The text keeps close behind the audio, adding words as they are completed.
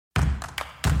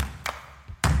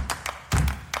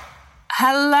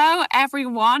Hello,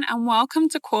 everyone, and welcome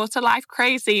to Quarter Life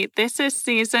Crazy. This is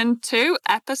season 2,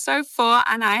 episode 4,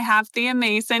 and I have the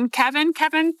amazing Kevin.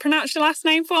 Kevin, pronounce your last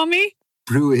name for me.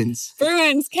 Bruins.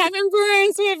 Kevin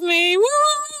Bruins with me. Woo!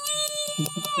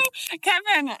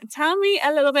 Kevin, tell me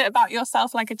a little bit about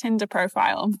yourself, like a Tinder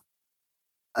profile.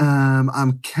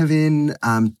 I'm Kevin.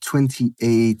 I'm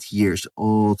 28 years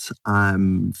old.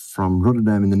 I'm from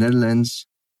Rotterdam in the Netherlands.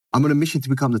 I'm on a mission to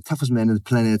become the toughest man on the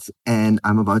planet, and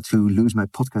I'm about to lose my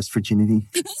podcast virginity.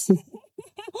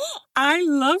 I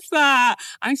love that.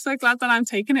 I'm so glad that I'm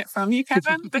taking it from you,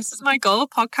 Kevin. This is my goal,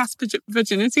 podcast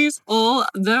virginities all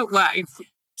the way.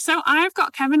 So I've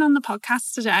got Kevin on the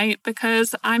podcast today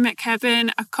because I met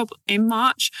Kevin in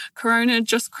March. Corona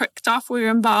just kicked off. We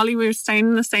were in Bali. We were staying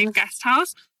in the same guest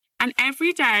house. And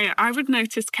every day I would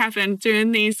notice Kevin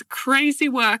doing these crazy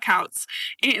workouts,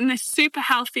 eating this super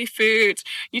healthy food.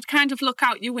 You'd kind of look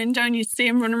out your window and you'd see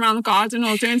him running around the garden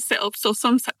or doing sit-ups or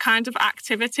some kind of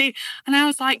activity. And I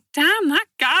was like, damn, that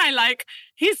guy, like,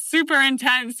 he's super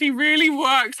intense. He really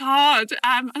works hard.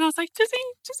 And I was like, does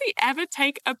he ever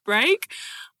take a break?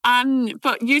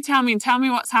 But you tell me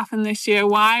what's happened this year.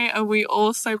 Why are we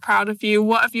all so proud of you?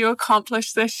 What have you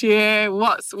accomplished this year?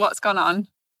 What's gone on?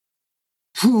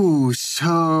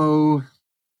 So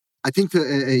I think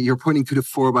you're pointing to the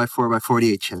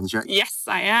 4x4x48 challenge, right? Yes,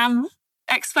 I am.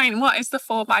 Explain, what is the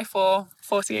 4x4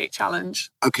 48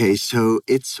 challenge? Okay, so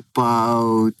it's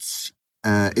about...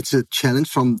 it's a challenge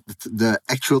from the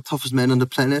actual toughest man on the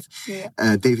planet,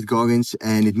 David Goggins,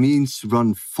 and it means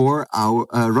run 4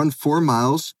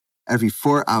 miles every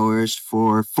 4 hours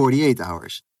for 48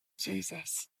 hours.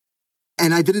 Jesus.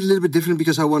 And I did it a little bit different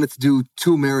because I wanted to do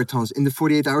 2 marathons in the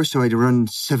 48 hours. So I'd run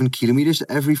 7 kilometers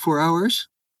every 4 hours.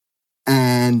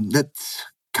 And that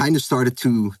kind of started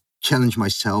to challenge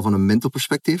myself on a mental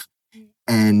perspective.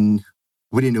 And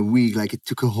within a week, like, it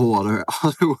took a whole other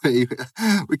way.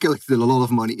 We collected a lot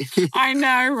of money. I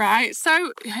know, right?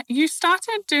 So you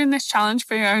started doing this challenge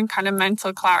for your own kind of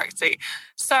mental clarity.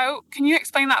 So can you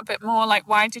explain that a bit more? Like,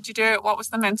 why did you do it? What was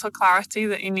the mental clarity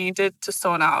that you needed to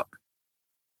sort out?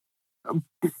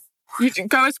 You can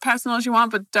go as personal as you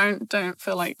want, but don't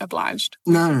feel like obliged.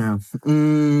 No.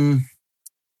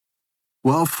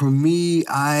 Well, for me,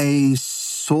 I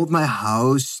sold my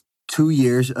house 2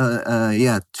 years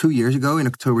ago in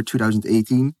October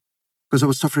 2018, because I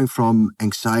was suffering from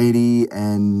anxiety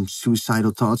and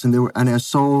suicidal thoughts, and I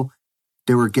saw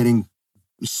they were getting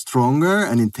stronger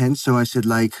and intense. So I said,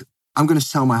 like, I'm going to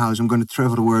sell my house. I'm going to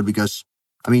travel the world because,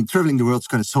 traveling the world is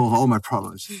going to solve all my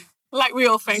problems. Like we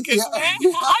all think, isn't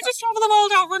it? I'll just travel the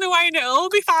world, I'll run away and it'll all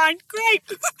be fine. Great.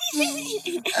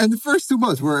 And the first 2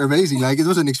 months were amazing. Like, it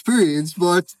was an experience,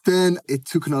 but then it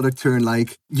took another turn.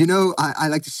 Like, I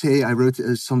like to say, I wrote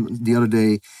the other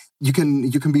day, you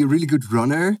can be a really good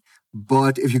runner,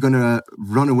 but if you're going to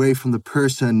run away from the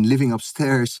person living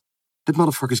upstairs, that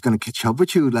motherfucker's going to catch up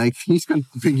with you. Like, he's going to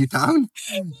bring you down.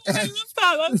 I love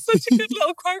that. That's such a good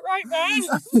little quote right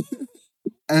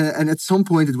there. And at some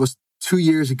point, it was 2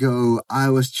 years ago, I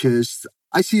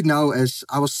see it now as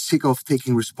I was sick of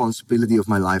taking responsibility of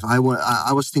my life. I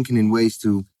was thinking in ways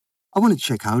I want to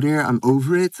check out here. I'm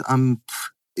over it.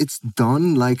 It's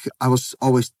done. Like, I was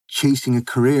always chasing a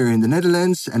career in the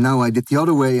Netherlands, and now I did the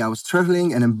other way. I was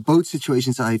traveling, and in both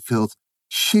situations, I felt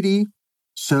shitty.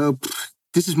 So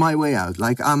this is my way out.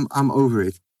 Like, I'm over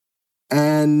it.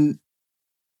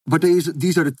 But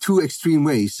these are the 2 extreme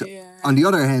ways. Yeah. On the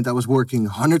other hand, I was working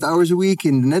 100 hours a week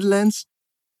in the Netherlands.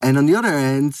 And on the other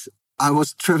hand, I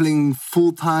was traveling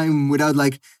full time without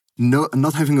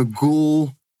not having a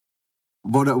goal.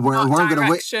 No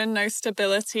direction, no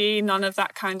stability, none of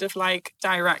that kind of like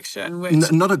direction.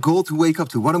 Not a goal to wake up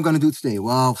to. What I'm going to do today?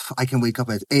 Well, I can wake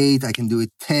up at 8, I can do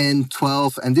it 10,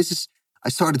 12. And I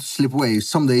started to slip away.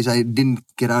 Some days I didn't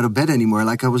get out of bed anymore.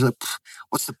 Like, I was like,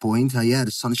 what's the point?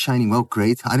 The sun's shining. Well,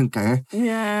 great. I don't care.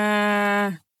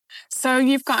 Yeah. So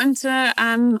you've gotten to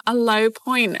a low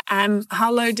point.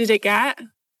 How low did it get?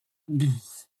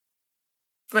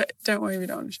 But don't worry, we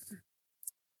don't want to share.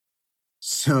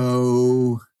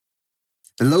 So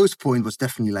the lowest point was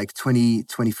definitely like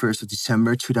 21st of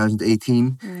December,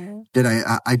 2018. Mm-hmm.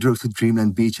 That I drove to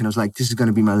Dreamland Beach, and I was like, this is going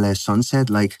to be my last sunset.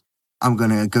 Like, I'm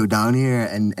going to go down here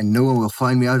and no one will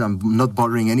find me out. I'm not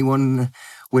bothering anyone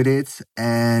with it.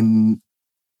 And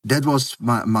that was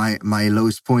my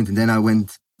lowest point. And then I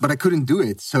went, but I couldn't do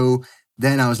it. So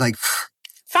then I was like,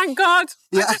 thank God.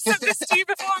 Yeah. I just said this to you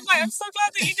before. I'm so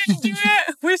glad that you didn't do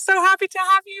it. We're so happy to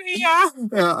have you here.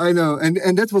 Yeah, I know.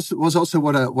 And that was also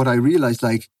what I realized.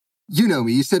 Like, you know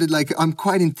me, you said it, like, I'm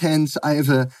quite intense. I have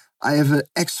an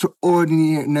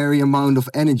extraordinary amount of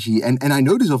energy. And I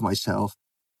know this of myself.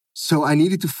 So I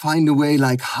needed to find a way,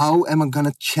 like, how am I going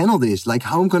to channel this? Like,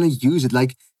 how I'm going to use it?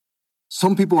 Like,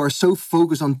 some people are so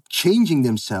focused on changing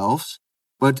themselves.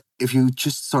 But if you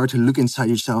just start to look inside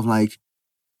yourself, like,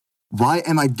 why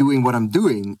am I doing what I'm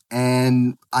doing?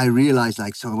 And I realized,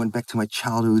 like, so I went back to my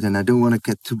childhood, and I don't want to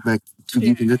get too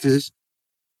deep into this.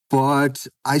 But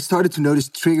I started to notice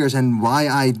triggers and why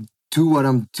I do what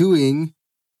I'm doing.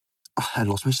 Oh, I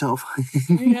lost myself.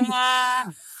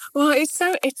 Yeah. Well, it's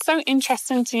so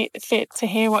interesting to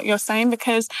hear what you're saying,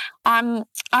 because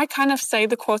I kind of say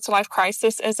the quarter life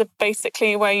crisis is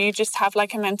basically where you just have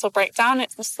like a mental breakdown.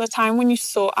 It's the time when you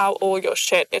sort out all your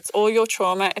shit. It's all your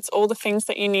trauma. It's all the things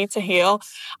that you need to heal,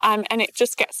 and it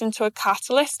just gets into a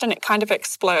catalyst and it kind of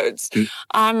explodes.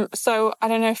 So I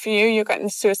don't know, for you, you're getting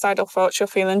suicidal thoughts, you're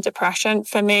feeling depression.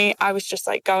 For me, I was just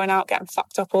like going out, getting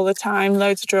fucked up all the time,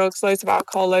 loads of drugs, loads of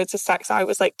alcohol, loads of sex. I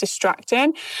was like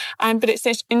distracted. But it's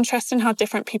interesting how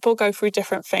different people go through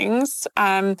different things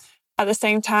at the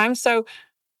same time. So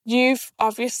you've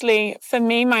obviously, for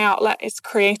me, my outlet is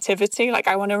creativity. Like,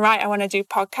 I want to write, I want to do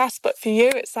podcasts. But for you,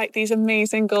 it's like these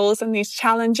amazing goals and these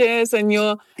challenges, and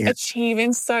you're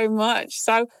achieving so much.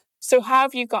 So how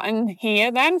have you gotten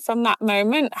here then from that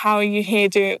moment? How are you here?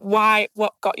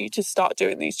 What got you to start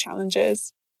doing these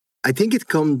challenges? I think it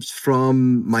comes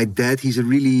from my dad. He's a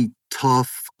really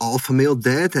tough alpha male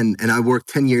dad, and I worked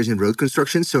 10 years in road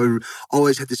construction. So I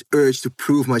always had this urge to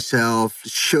prove myself,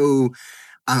 show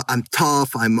I'm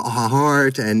tough, I'm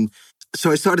hard. And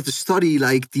so I started to study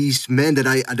like these men that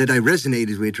I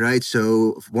resonated with, right?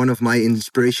 So one of my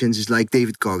inspirations is like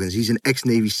David Goggins. He's an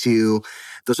ex-Navy SEAL,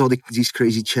 does all these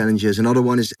crazy challenges. Another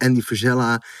one is Andy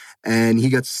Frisella, and he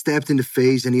got stabbed in the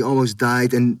face and he almost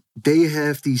died. And they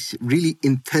have these really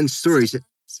intense stories.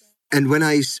 And when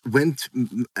I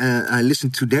I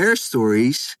listened to their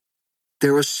stories,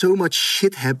 there was so much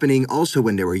shit happening also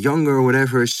when they were younger or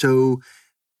whatever. So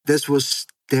this was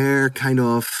their kind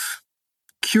of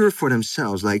cure for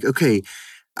themselves. Like, okay,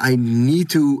 I need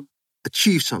to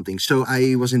achieve something. So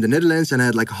I was in the Netherlands and I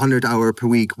had like 100-hour per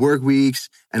week work weeks,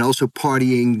 and also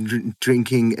partying,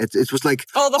 drinking. It was like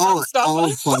all the fun stuff. All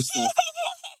fun stuff.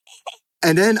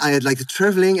 And then I had like the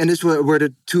traveling, and this were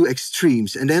the two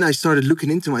extremes. And then I started looking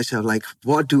into myself, like,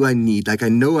 what do I need? Like, I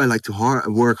know I like to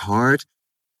work hard.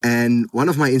 And one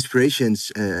of my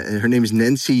inspirations, her name is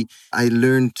Nancy. I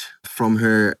learned from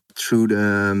her through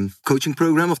the coaching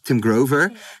program of Tim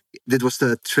Grover. That was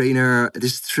the trainer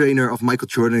of Michael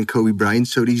Jordan and Kobe Bryant.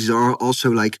 So these are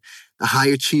also like the high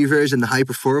achievers and the high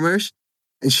performers.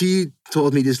 And she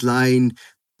told me this line,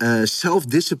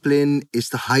 self-discipline is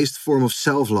the highest form of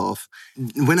self-love.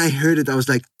 When I heard it, I was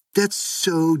like, that's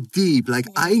so deep. Like,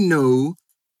 I know,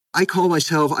 I call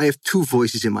myself, I have two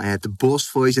voices in my head, the boss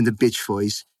voice and the bitch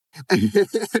voice. Oh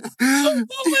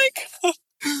my God.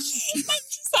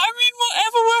 I mean,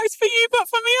 whatever works for you, but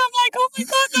for me, I'm like, oh my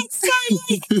God, that's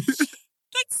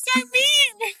so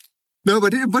mean. No,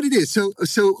 but it is. So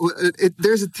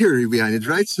there's a theory behind it,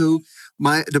 right? So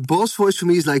the boss voice for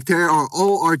me is like, there are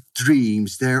all our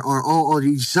dreams, there are all our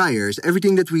desires,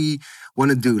 everything that we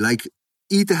want to do, like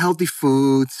eat a healthy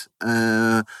food,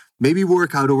 maybe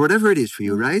work out or whatever it is for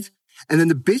you, right? And then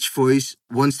the bitch voice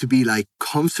wants to be like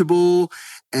comfortable,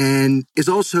 and it's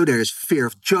also, there's fear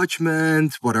of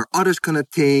judgment. What are others gonna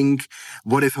think?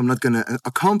 What if I'm not gonna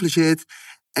accomplish it?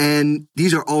 And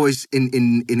these are always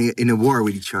in a war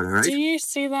with each other, right? Do you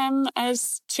see them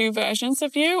as two versions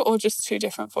of you, or just two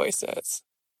different voices?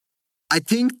 I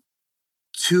think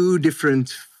two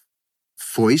different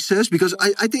voices, because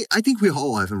I think we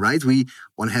all have them, right? We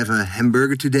want to have a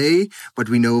hamburger today, but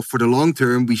we know for the long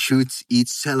term we should eat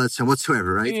salads and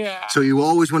whatsoever, right? Yeah. So you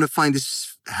always want to find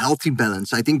this healthy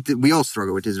balance. I think that we all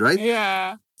struggle with this, right?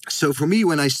 Yeah. So for me,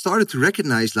 when I started to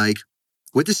recognize, like,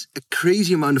 with this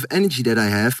crazy amount of energy that I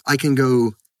have, I can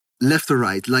go left or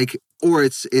right, like, or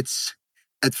it's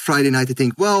at Friday night, I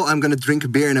think, well, I'm going to drink a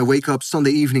beer, and I wake up Sunday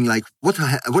evening like, what the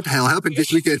hell happened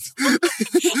this weekend?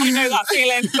 I know that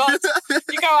feeling. God,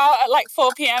 you go out at like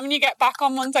 4 p.m. and you get back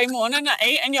on Monday morning at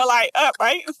 8 and you're like,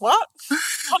 right, what?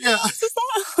 What else is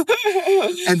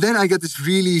that? And then I got this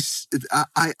really,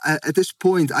 I at this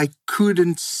point, I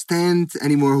couldn't stand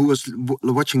anymore who was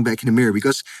watching back in the mirror,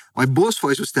 because my boss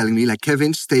voice was telling me, like,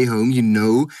 Kevin, stay home, you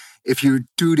know, if you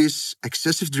do this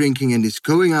excessive drinking and this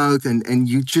going out and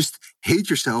you just hate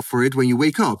yourself for it when you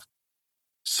wake up.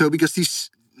 So because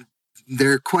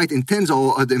they're quite intense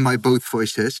all in my both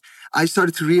voices, I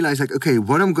started to realize, like, okay,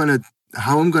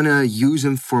 how I'm gonna use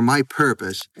them for my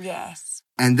purpose. Yes.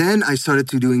 And then I started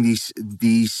to doing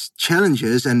these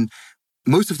challenges, and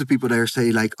most of the people there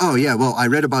say like, oh yeah, well, I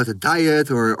read about a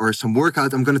diet or some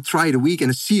workout. I'm going to try it a week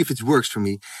and see if it works for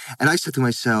me. And I said to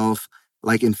myself,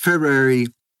 like in February,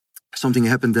 something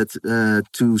happened that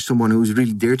to someone who's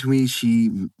really dear to me.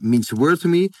 She means the world to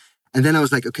me. And then I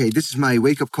was like, okay, this is my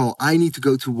wake-up call. I need to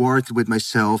go to war with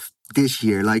myself this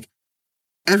year. Like,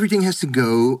 everything has to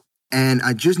go, and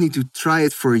I just need to try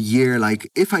it for a year. Like,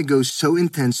 if I go so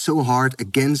intense, so hard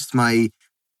against my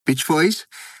bitch voice,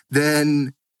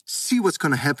 then see what's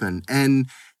going to happen. And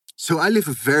so I live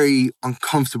a very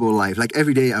uncomfortable life. Like,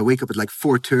 every day I wake up at like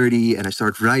 4:30 and I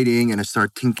start writing and I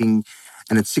start thinking.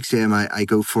 And at 6 a.m. I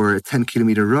go for a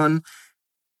 10-kilometer run.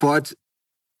 But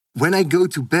when I go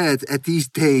to bed at these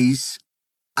days,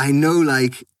 I know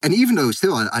like, and even though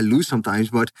still I lose sometimes,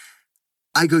 but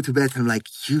I go to bed and I'm like,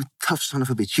 you tough son of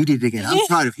a bitch, you did it again. I'm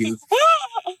proud of you.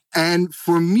 And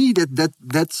for me,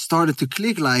 that started to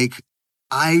click. Like,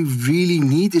 I really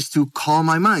need this to calm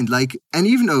my mind. Like, and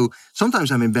even though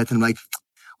sometimes I'm in bed and I'm like,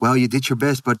 well, you did your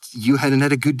best, but you hadn't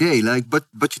had a good day. Like, but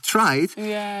you tried.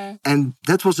 Yeah. And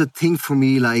that was a thing for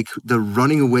me. Like, the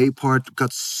running away part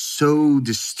got so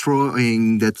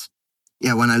destroying that,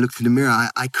 yeah, when I looked in the mirror,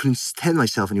 I couldn't stand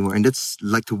myself anymore. And that's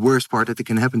like the worst part that it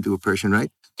can happen to a person, right?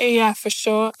 Yeah, for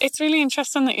sure. It's really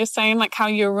interesting that you're saying like how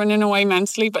you're running away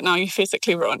mentally, but now you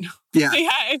physically run. Yeah.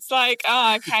 Yeah, it's like,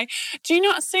 oh, okay. Do you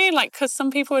not see like, because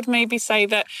some people would maybe say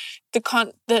that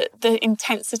the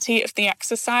intensity of the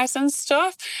exercise and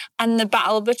stuff and the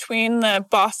battle between the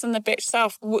boss and the bitch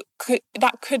self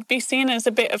could be seen as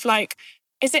a bit of like,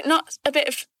 is it not a bit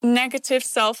of negative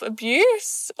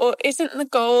self-abuse? Or isn't the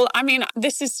goal, I mean,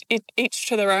 this is each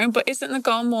to their own, but isn't the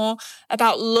goal more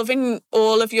about loving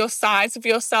all of your sides of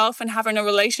yourself and having a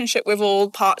relationship with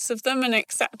all parts of them and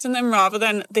accepting them rather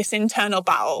than this internal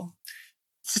battle?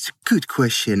 It's a good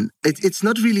question. It's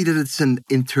not really that it's an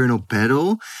internal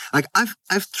battle. Like,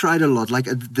 I've tried a lot. Like,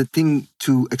 the thing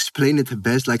to explain it the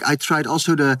best, like, I tried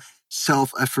also the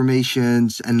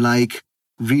self-affirmations and like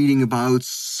reading about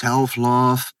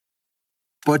self-love.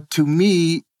 But to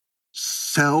me,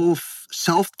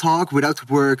 self-talk without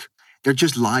work, they're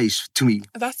just lies to me.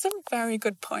 That's a very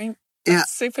good point. Yeah.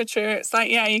 That's super true. It's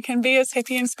like, yeah, you can be as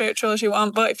hippie and spiritual as you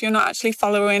want, but if you're not actually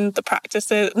following the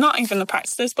practices, not even the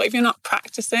practices, but if you're not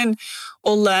practicing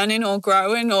or learning or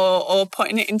growing or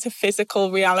putting it into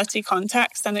physical reality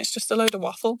context, then it's just a load of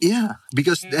waffle. Yeah,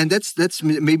 because and that's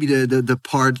maybe the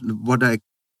part what the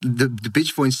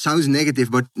bitch point sounds negative,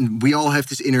 but we all have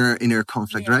this inner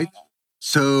conflict, right?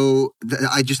 So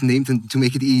I just named them to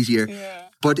make it easier. Yeah.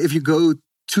 But if you go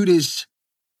to this,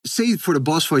 say for the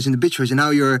boss voice and the bitch voice, and now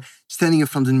you're standing in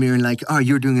front of the mirror and like, oh,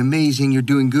 you're doing amazing, you're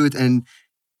doing good, and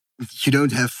you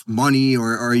don't have money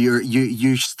or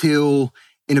you're still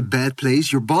in a bad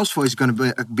place. Your boss voice is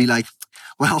gonna be like,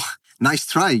 well, nice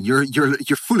try. You're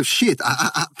full of shit.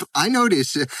 I know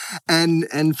this,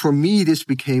 and for me, this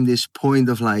became this point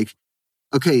of like,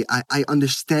 okay, I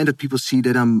understand that people see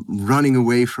that I'm running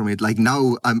away from it. Like,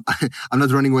 now I'm not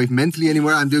running away mentally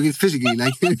anymore. I'm doing it physically.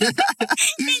 Like,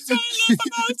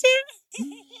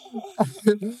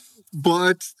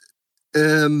 but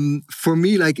for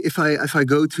me, like, if I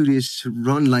go to this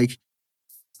run, like,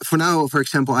 for now, for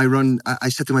example, I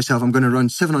said to myself, I'm going to run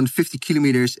 750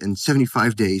 kilometers in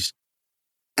 75 days.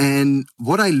 And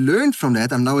what I learned from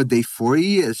that, I'm now at day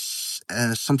 40,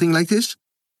 something like this.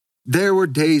 There were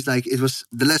days, like, it was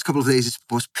the last couple of days, it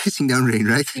was pissing down rain,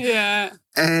 right? Yeah.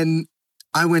 And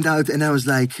I went out and I was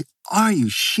like, are you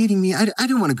shitting me? I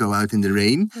don't want to go out in the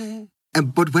rain. Mm.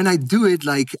 But when I do it,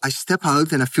 like, I step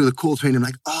out and I feel the cold rain. I'm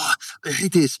like, oh, I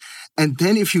hate this. And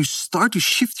then if you start to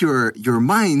shift your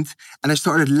mind, and I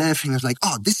started laughing, I was like,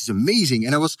 oh, this is amazing.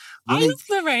 And I was running. I love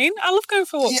the rain. I love going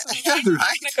for walks. Yeah,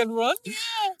 right. A good run. Yeah.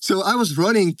 So I was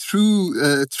running through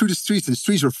the streets, and the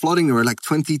streets were flooding. There were like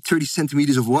 20, 30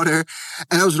 centimeters of water.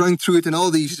 And I was running through it, and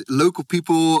all these local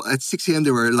people at 6 a.m.,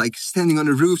 they were like standing on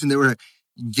the roofs, and they were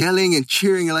yelling and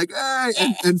cheering and like,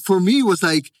 hey. And for me, it was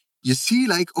like, you see,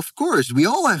 like, of course, we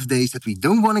all have days that we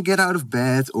don't want to get out of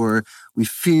bed, or we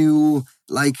feel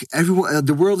like everyone,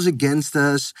 the world is against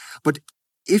us. But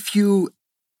if you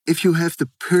have the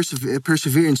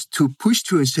perseverance to push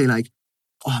through and say like,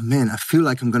 oh man, I feel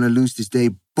like I'm going to lose this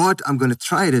day, but I'm going to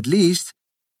try it at least,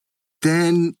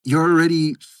 then you're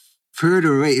already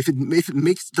further away. If it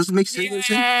doesn't make sense.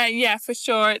 Yeah, for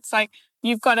sure. It's like,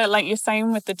 you've got to, like you're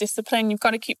saying with the discipline, you've got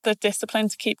to keep the discipline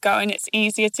to keep going. It's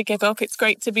easier to give up. It's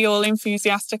great to be all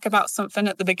enthusiastic about something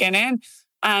at the beginning.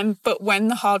 But when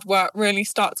the hard work really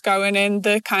starts going in,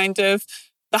 the kind of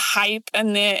the hype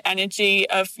and the energy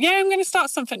of, I'm going to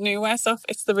start something new,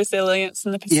 it's the resilience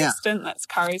and the persistence that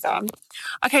carries on.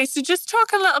 Okay, so just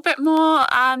talk a little bit more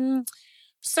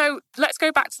So let's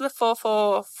go back to the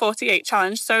 4-4-48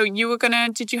 challenge. So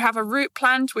did you have a route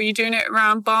planned? Were you doing it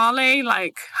around Bali?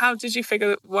 Like, how did you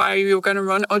figure why you were going to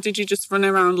run, or did you just run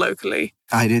around locally?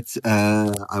 I did.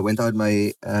 I went out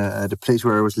the place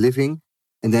where I was living,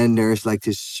 and then there's like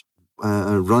this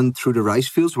run through the rice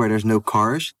fields where there's no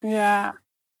cars. Yeah.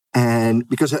 And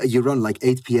because you run like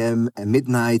 8 p.m. and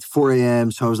midnight, 4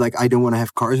 a.m. So I was like, I don't want to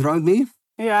have cars around me.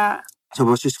 Yeah. So I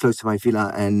was just close to my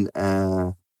villa, and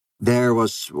there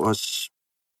was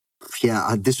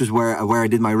this was where I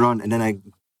did my run, and then I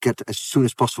get as soon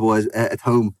as possible at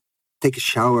home, take a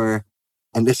shower,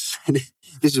 and this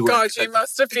is where. God, you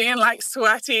must have been like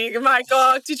sweaty. My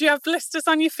God, did you have blisters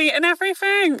on your feet and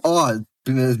everything? Oh,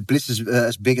 blisters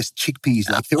as big as chickpeas.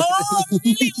 Like oh,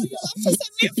 really? You love to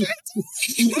send me a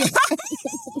photo.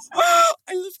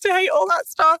 I love to hate all that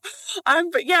stuff.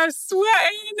 But yeah,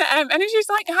 sweating. And it's just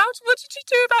like, what did you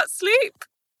do about sleep?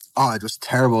 Oh, it was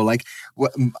terrible. Like,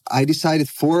 I decided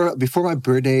before my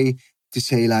birthday to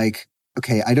say like,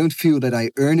 okay, I don't feel that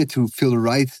I earned it to feel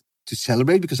right to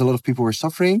celebrate because a lot of people were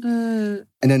suffering. And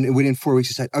then within 4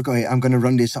 weeks, I said, okay, I'm going to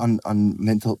run this on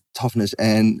mental toughness.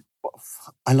 And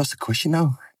I lost the question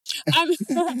now.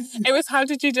 It was, how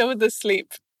did you deal with the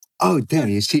sleep? Oh, damn,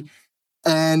 you see.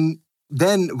 And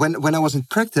then when I was in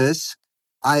practice,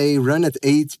 I ran at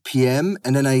 8 p.m.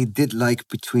 and then I did like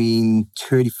between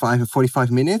 35 and 45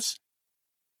 minutes.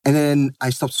 And then I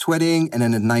stopped sweating. And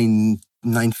then at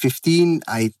 9:15,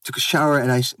 I took a shower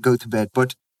and I go to bed.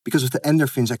 But because of the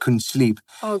endorphins, I couldn't sleep.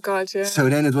 Oh, God, yeah. So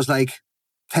then it was like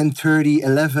 10:30,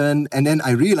 11. And then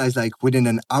I realized like within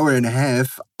an hour and a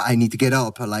half, I need to get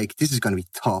up. Like, this is going to be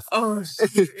tough. Oh,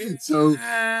 so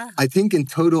I think in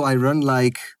total, I run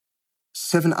like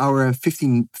 7 hours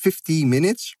and 50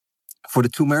 minutes for the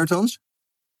 2 marathons.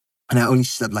 And I only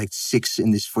slept like 6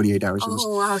 in this 48 hours.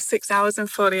 Oh, wow. 6 hours and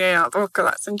 48 hours. Oh, God,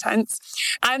 that's intense.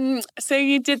 So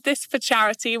you did this for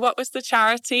charity. What was the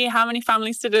charity? How many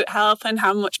families did it help? And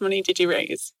how much money did you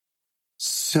raise?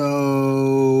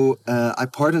 So I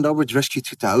partnered up with Rescue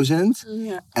 2000.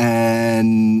 Yeah.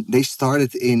 And they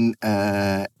started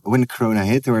when Corona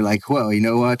hit. They were like, well, you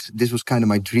know what? This was kind of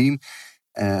my dream.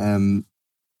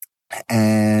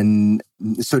 And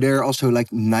so they're also like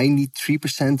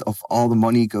 93% of all the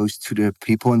money goes to the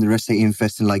people, and the rest they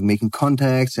invest in like making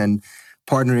contacts and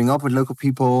partnering up with local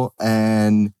people.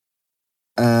 And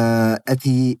at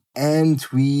the end,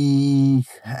 we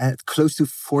had close to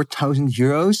 4,000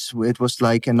 euros. It was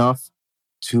like enough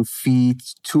to feed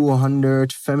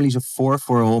 200 families of 4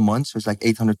 for a whole month. So it's like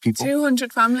 800 people.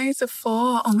 200 families of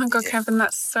 4. Oh my God, Kevin,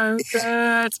 that's so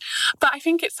good. But I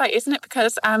think it's like, isn't it?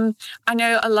 Because I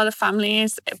know a lot of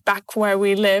families back where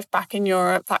we live, back in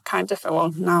Europe, that kind of,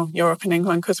 well, now Europe and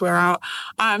England because we're out,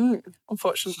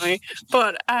 unfortunately.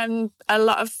 But a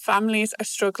lot of families are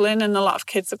struggling and a lot of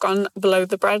kids have gone below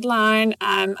the breadline,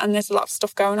 and there's a lot of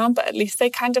stuff going on. But at least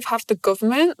they kind of have the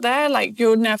government there. Like,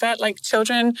 you're never, like,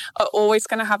 children are always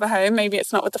going to have a home. Maybe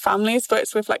it's not with the families, but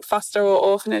it's with like foster or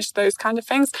orphanage, those kind of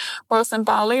things. Whereas in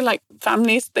Bali, like,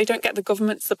 families, they don't get the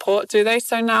government support, do they?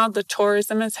 So now the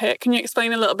tourism is hit. Can you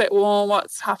explain a little bit more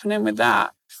what's happening with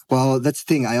that? Well, that's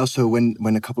the thing. I also, when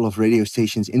a couple of radio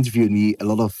stations interviewed me, a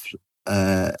lot of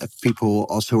people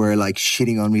also were like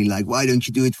shitting on me, like, why don't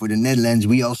you do it for the Netherlands?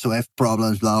 We also have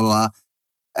problems, blah, blah.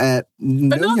 But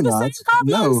no, not you're the not. same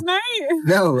problems, mate.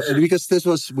 No,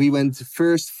 because we went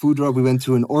first food drop, we went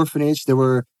to an orphanage. There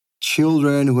were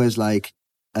children who has like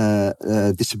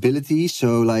disabilities,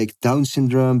 so like Down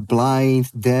syndrome,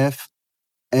 blind, deaf.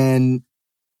 And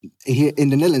here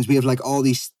in the Netherlands, we have like all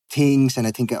these things, and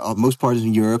I think most parts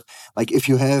in Europe, like if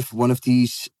you have one of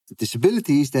these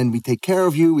disabilities, then we take care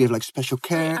of you. We have like special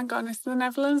care. Hang on, is the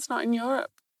Netherlands not in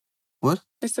Europe? What?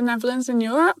 Is the Netherlands in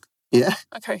Europe? Yeah.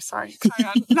 Okay, sorry. Carry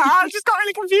on. No, I just got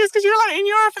really confused because you were like in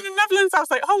Europe and the Netherlands. I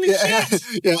was like, holy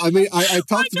shit. Yeah, I mean, I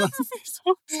talked about,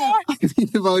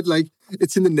 about like,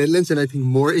 it's in the Netherlands and I think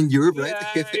more in Europe, right?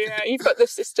 Yeah, you've got the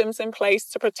systems in place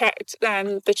to protect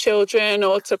the children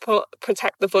or to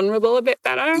protect the vulnerable a bit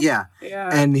better. Yeah.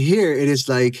 And here it is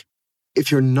like,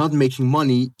 if you're not making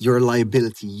money, you're a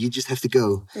liability. You just have to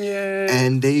go. Yeah.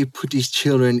 And they put these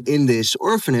children in this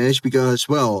orphanage because,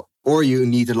 well, or you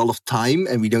need a lot of time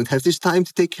and we don't have this time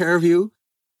to take care of you.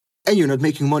 And you're not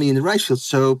making money in the rice field.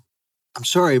 So I'm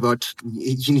sorry, but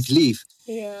you need to leave.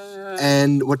 Yeah.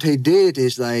 And what they did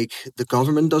is like the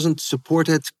government doesn't support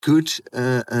it good,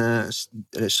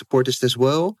 support this as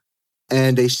well.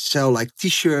 And they sell like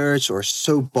t-shirts or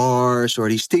soap bars or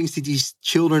these things that these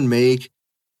children make.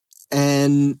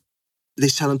 And they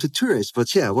sell them to tourists.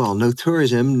 But yeah, well, no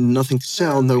tourism, nothing to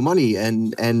sell, no money.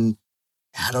 And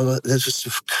That was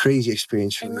a crazy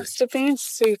experience for It me. must have been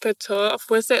super tough.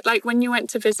 Was it like when you went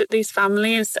to visit these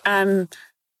families, to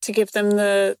give them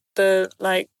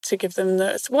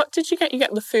what did you get? You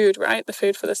get the food, right? The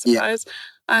food for the supplies.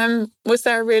 Yeah. Was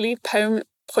there a really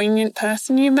poignant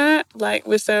person you met? Like,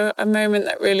 was there a moment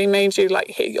that really made you like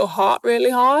hit your heart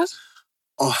really hard?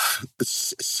 Oh,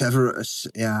 several.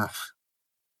 Yeah.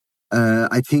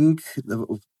 I think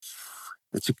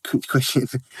that's a good question.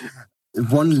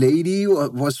 One lady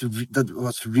was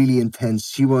really intense.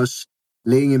 She was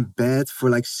laying in bed for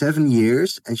like 7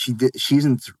 years, and she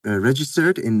isn't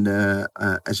registered in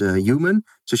as a human,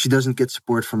 so she doesn't get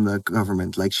support from the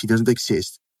government. Like, she doesn't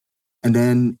exist. And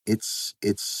then it's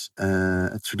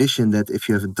a tradition that if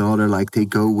you have a daughter, like, they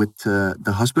go with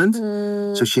the husband.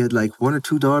 So she had like 1 or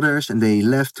 2 daughters, and they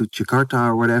left to Jakarta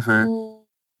or whatever.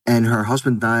 And her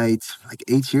husband died like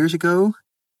 8 years ago,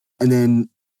 and then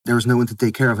there was no one to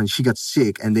take care of, and she got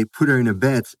sick, and they put her in a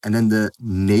bed, and then the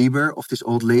neighbor of this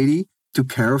old lady took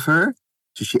care of her.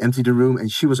 So she emptied the room,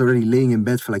 and she was already laying in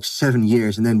bed for like 7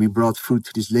 years. And then we brought food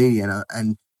to this lady,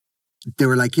 and they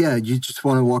were like, "Yeah, you just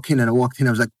want to walk in." And I walked in,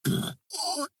 I was like,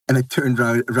 and I turned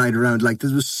right around. Like,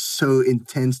 this was so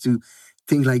intense to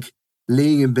think, like,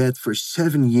 laying in bed for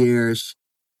 7 years,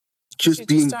 just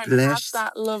being blessed.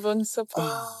 Have that love and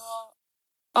support.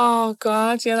 Oh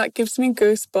God, yeah, that gives me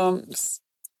goosebumps.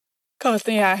 God,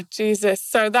 yeah, Jesus.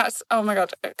 So that's, oh my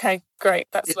God. Okay, great.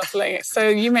 That's lovely. So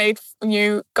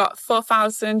you got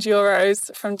 4,000 euros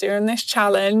from doing this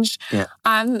challenge. Yeah.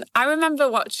 And I remember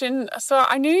watching, so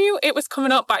I knew it was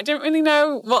coming up, but I didn't really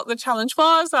know what the challenge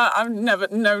was. I've never,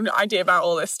 no idea about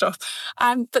all this stuff.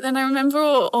 But then I remember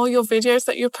all your videos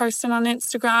that you're posting on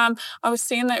Instagram. I was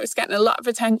seeing that it was getting a lot of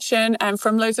attention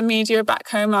from loads of media back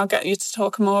home. I'll get you to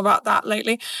talk more about that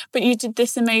lately. But you did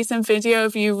this amazing video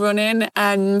of you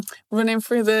running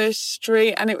through the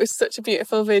street, and it was such a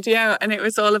beautiful video, and it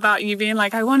was all about you being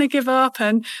like, I want to give up,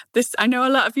 and this, I know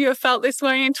a lot of you have felt this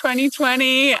way in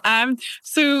 2020.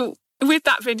 So with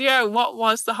that video, what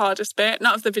was the hardest bit,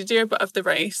 not of the video but of the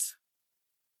race?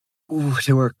 Ooh,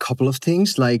 there were a couple of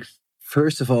things. Like,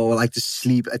 first of all, like the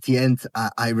sleep at the end.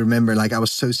 I remember, like, I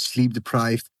was so sleep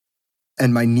deprived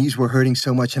and my knees were hurting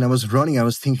so much, and I was running, I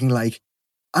was thinking, like,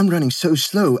 I'm running so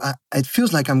slow. It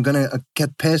feels like I'm going to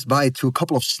get passed by to a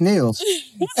couple of snails.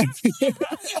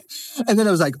 And then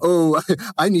I was like, oh,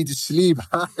 I need to sleep.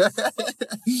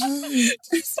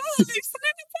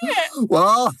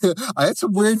 Well, I had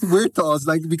some weird thoughts,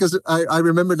 like, because I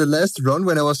remember the last run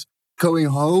when I was going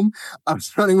home, I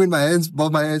was running with my hands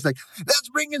above my head, like, let's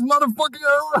bring this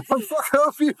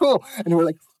motherfucker people. And they were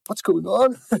like, what's going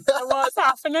on? What's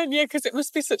happening? Yeah, because it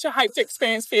must be such a hyped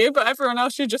experience for you, but everyone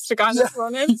else, you're just a guy that's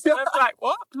running. So I'm like,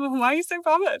 what? Why are you so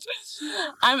bothered?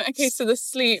 Okay, so the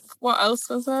sleep, what else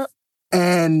was it?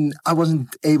 And I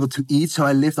wasn't able to eat, so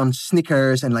I lived on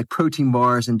Snickers and like protein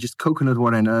bars and just coconut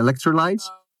water and electrolytes.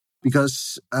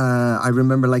 Because I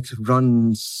remember, like,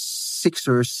 run 6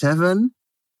 or 7,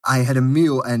 I had a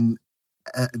meal, and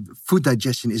food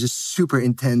digestion is a super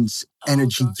intense,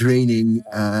 energy draining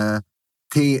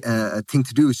thing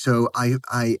to do. So I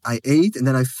ate, and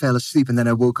then I fell asleep, and then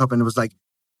I woke up, and it was like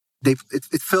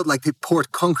it felt like they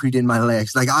poured concrete in my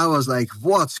legs. Like, I was like,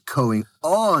 what's going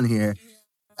on here?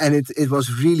 And it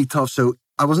was really tough. So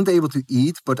I wasn't able to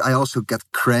eat, but I also got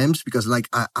cramps because, like,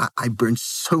 I burned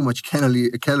so much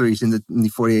calories in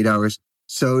the 48 hours.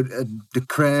 So the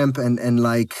cramp and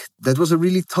like, that was a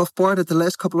really tough part at the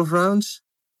last couple of rounds.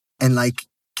 And like,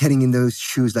 getting in those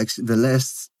shoes, like the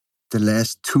last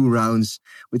 2 rounds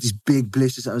with these big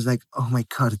blisters, I was like, oh my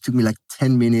God, it took me like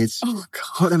 10 minutes. Oh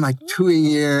God. What am I doing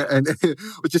here? And it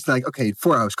was just like, okay,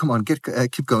 4 hours. Come on, keep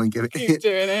going. Keep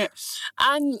doing it.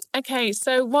 And okay,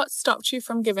 so what stopped you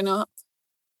from giving up?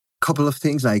 Couple of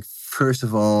things. Like, first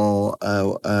of all,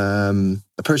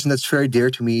 a person that's very dear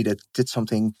to me that did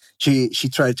something. She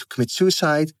tried to commit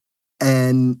suicide,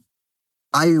 and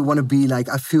I want to be like,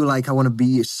 I feel like I want to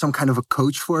be some kind of a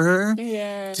coach for her.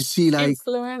 Yeah. To see, like,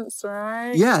 influence,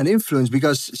 right? Yeah, an influence,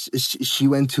 because she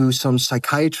went to some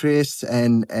psychiatrist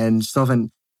and stuff, and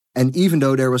even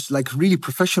though there was like really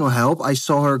professional help, I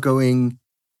saw her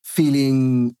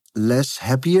feeling less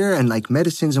happier, and like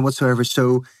medicines and whatsoever.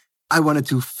 So I wanted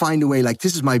to find a way, like,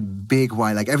 this is my big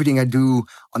why. Like, everything I do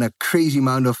on a crazy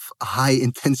amount of high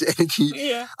intense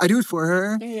energy, I do it for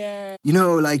her. Yeah. You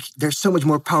know, like, there's so much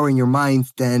more power in your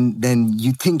mind than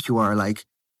you think you are. Like,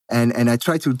 and I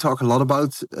tried to talk a lot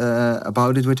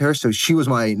about it with her. So she was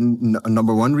my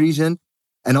number one reason.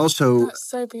 And also, that's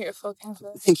so beautiful,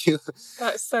 Kevin. Thank you.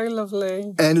 That's so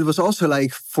lovely. And it was also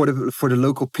like for the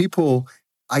local people,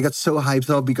 I got so hyped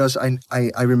up because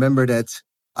I remember that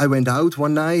I went out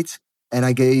one night and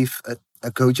I gave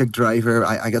a Gojek driver.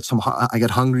 I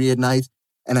got hungry at night,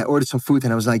 and I ordered some food,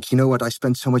 and I was like, you know what? I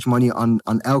spent so much money on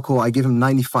alcohol. I give him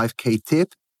 95K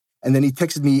tip, and then he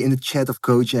texted me in the chat of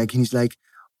Gojek, and he's like,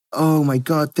 oh my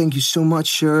God, thank you so much,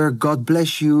 sir. God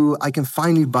bless you. I can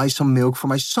finally buy some milk for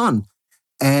my son.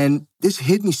 And this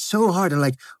hit me so hard. I'm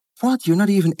like, what? You're not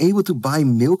even able to buy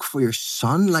milk for your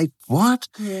son? Like, what?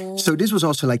 Yeah. So this was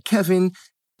also like, Kevin,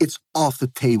 it's off the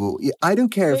table. I don't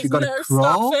care if you're going to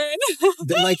crawl.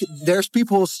 Like, there's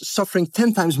people suffering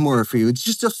 10 times more for you. It's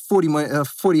just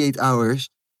 48 hours.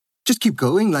 Just keep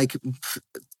going. Like,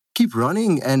 keep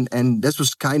running. And this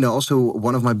was kind of also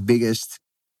one of my biggest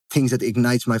things that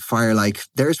ignites my fire. Like,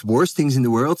 there's worse things in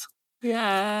the world.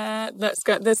 Yeah, that's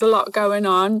good. There's a lot going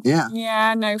on.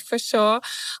 Yeah, no, for sure.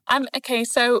 Okay,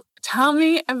 so tell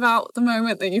me about the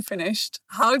moment that you finished.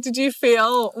 How did you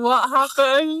feel? What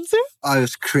happened? I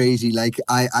was crazy. Like,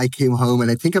 I came home and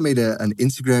I think I made an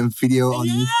Instagram video on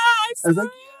it. I was like,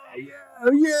 I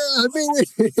made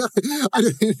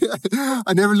it.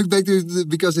 I never look back to it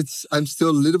because I'm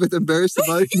still a little bit embarrassed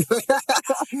about it. It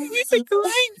was a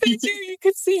great video. You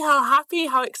could see how happy,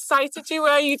 how excited you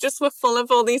were. You just were full of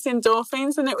all these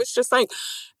endorphins, and it was just like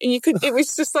it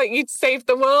was just like you'd saved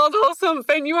the world or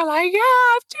something. You were like, yeah,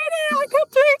 I've done it. I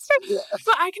completed it.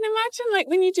 But I can imagine, like,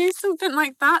 when you do something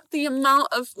like that, the amount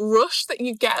of rush that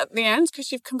you get at the end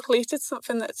because you've completed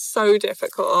something that's so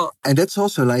difficult. And that's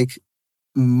also like,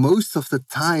 most of the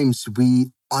times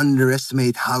we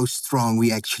underestimate how strong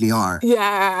we actually are.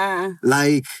 Yeah.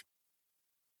 Like,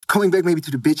 coming back maybe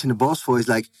to the bitch and the boss voice,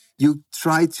 like, you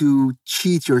try to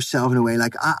cheat yourself in a way,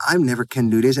 like, I never can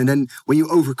do this. And then when you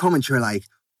overcome it, you're like,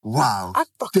 wow. I'm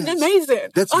fucking amazing.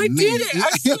 That's I amazing. did it. I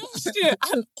smashed it.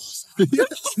 I'm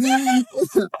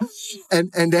awesome.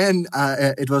 And then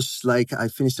it was like, I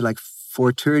finished at like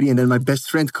 4:30, and then my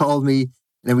best friend called me, and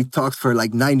then we talked for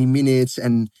like 90 minutes,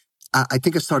 and I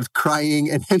think I started crying,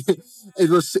 and then it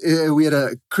was, we had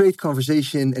a great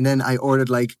conversation, and then I ordered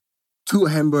like 2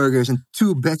 hamburgers and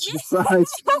 2 vegetable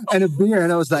fries and a beer,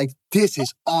 and I was like, this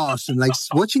is awesome. Like,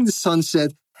 watching the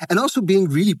sunset and also being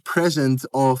really present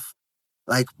of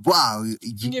like, wow,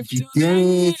 you did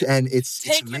it, and it's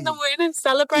taking the win and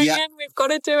celebrating. Yeah. We've got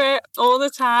to do it all the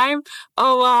time.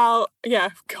 Oh, wow. Yeah,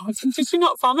 God, did you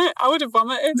not vomit? I would have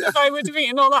vomited if I would have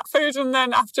eaten all that food, and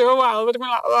then after a while I would have been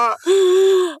like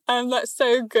that. That's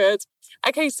so good.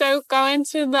 Okay, so going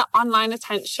to the online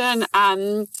attention,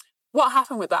 what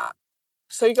happened with that?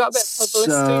 So you got a bit of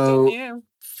publicity, didn't you?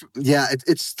 Yeah,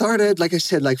 it started, like I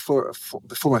said, like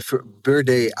before my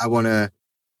birthday, I want to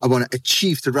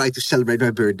achieve the right to celebrate my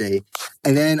birthday.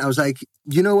 And then I was like,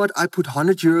 you know what? I put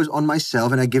 100 euros on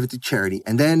myself and I give it to charity.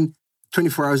 And then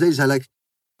 24 hours later, I like,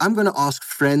 I'm going to ask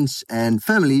friends and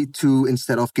family to,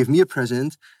 instead of give me a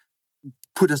present,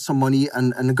 put some money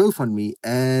and a GoFundMe.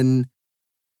 And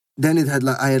then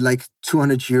I had like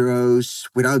 200 euros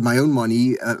without my own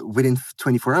money within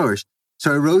 24 hours.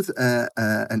 So I wrote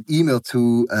an email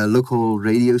to a local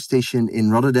radio station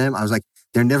in Rotterdam. I was like,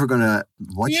 they're never going to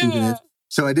watch it.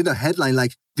 So I did a headline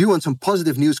like, do you want some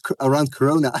positive news around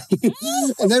Corona?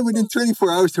 And then within 24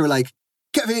 hours, they were like,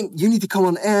 Kevin, you need to come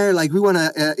on air. Like, we want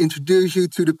to introduce you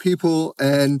to the people.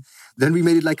 And then we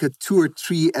made it like a 2 or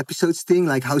 3 episodes thing,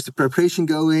 like, how's the preparation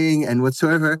going and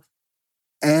whatsoever.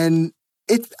 And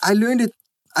I learned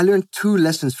 2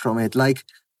 lessons from it. Like,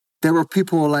 there were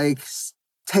people like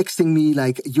texting me,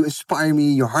 like, you inspire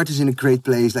me, your heart is in a great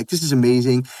place, like, this is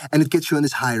amazing. And it gets you on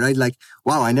this high, right? Like,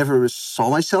 wow, I never saw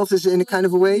myself this in a kind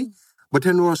of a way. But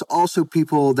then there was also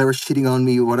people that were shitting on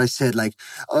me, what I said, like,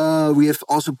 we have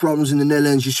also problems in the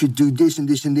Netherlands, you should do this and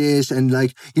this and this, and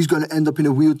like, he's going to end up in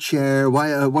a wheelchair,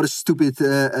 why? What a stupid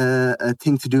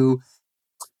thing to do.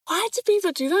 Why do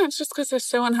people do that? It's just because they're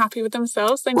so unhappy with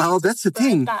themselves. Well, that's the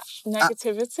thing. That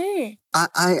negativity.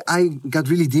 I got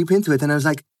really deep into it, and I was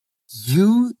like,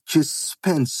 you just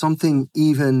spent something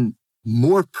even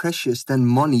more precious than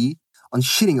money on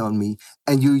shitting on me,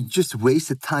 and you just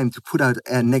wasted time to put out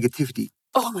negativity.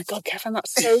 Oh my God, Kevin,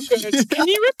 that's so good. Yeah. Can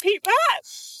you repeat that?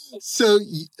 So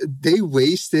they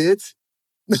wasted.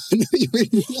 I got you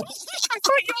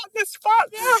on the spot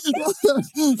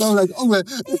now. I'm like, oh man.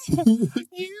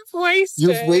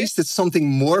 You've wasted something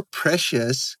more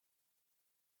precious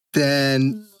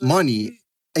than money,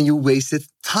 and you wasted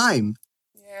time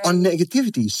on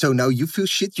negativity. So now you feel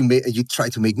shit. You try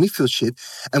to make me feel shit.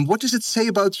 And what does it say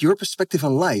about your perspective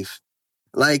on life?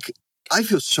 Like, I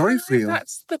feel sorry for you.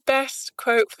 That's the best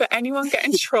quote for anyone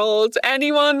getting trolled,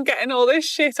 anyone getting all this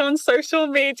shit on social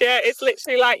media. It's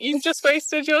literally like, you've just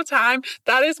wasted your time.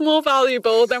 That is more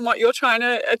valuable than what you're trying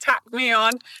to attack me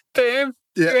on. Boom.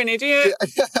 Yeah. You're an idiot.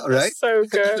 Yeah. Right? That's so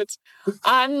good.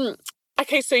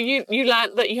 Okay, so you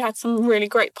learned that you had some really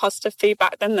great positive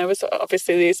feedback. Then there was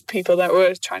obviously these people that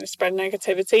were trying to spread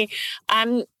negativity.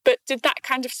 But did that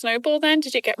kind of snowball then?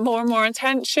 Did you get more and more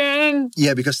attention?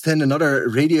 Yeah, because then another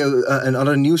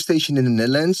another news station in the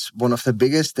Netherlands, one of the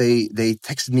biggest, they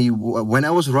texted me when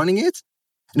I was running it.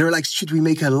 And they were like, should we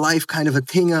make a live kind of a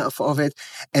thing of it?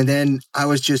 And then I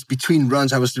was just between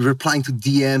runs, I was replying to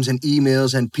DMs and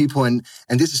emails and people. And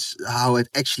this is how it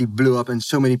actually blew up. And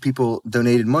so many people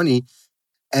donated money.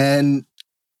 And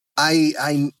I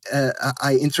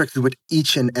interacted with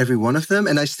each and every one of them.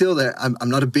 And I'm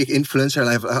not a big influencer.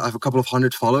 I have a couple of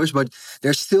hundred followers, but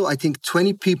there's still, I think,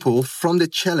 20 people from the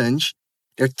challenge.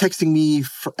 They're texting me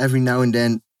every now and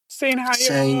then. Saying how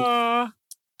you are.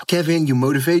 Kevin, you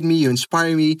motivate me, you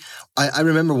inspire me. I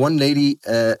remember one lady,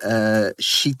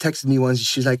 she texted me once.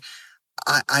 She's like,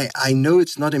 I know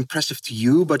it's not impressive to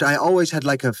you, but I always had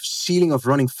like a ceiling of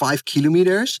running 5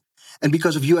 kilometers. And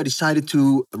because of you, I decided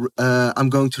I'm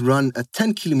going to run a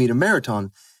 10-kilometer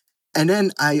marathon. And then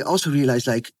I also realized,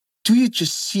 like, do you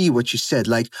just see what you said?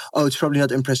 Like, oh, it's probably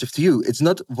not impressive to you. It's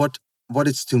not what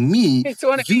it's to me. It's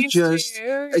what it means to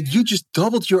you. You just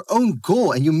doubled your own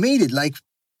goal and you made it. Like,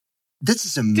 this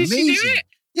is amazing. Did you do it?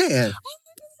 Yeah.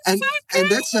 Oh, and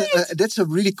that's a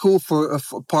really cool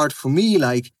part for me.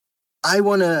 Like, I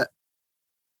want to,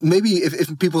 maybe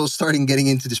if people are starting getting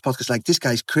into this podcast, like, this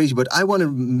guy's crazy, but I want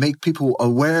to make people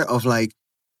aware of, like,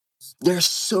 there's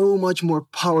so much more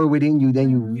power within you than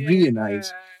you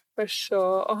realize. For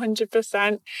sure,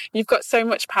 100%. You've got so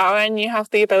much power and you have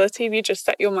the ability if you just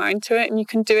set your mind to it, and you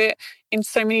can do it in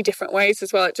so many different ways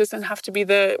as well. It doesn't have to be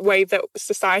the way that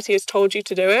society has told you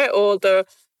to do it or the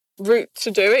route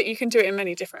to do it. You can do it in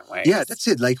many different ways. Yeah, that's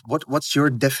it. Like, what's your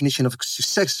definition of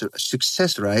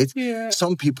success, right? Yeah.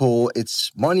 Some people,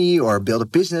 it's money or build a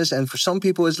business. And for some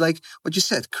people, it's like what you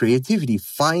said, creativity.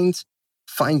 Find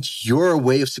your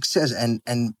way of success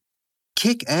and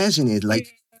kick ass in it.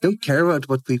 Like, don't care about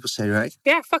what people say, right?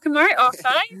 Yeah, fucking right,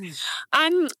 okay.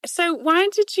 So why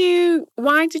did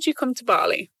you come to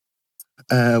Bali?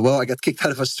 Well, I got kicked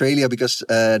out of Australia because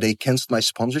they cancelled my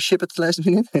sponsorship at the last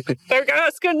minute. There we go.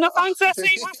 That's good enough answer.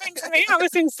 See, what happened to me? I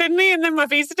was in Sydney and then my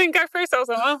visa didn't go through, so I was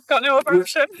like, well, got no other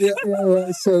option.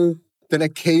 Yeah. So then I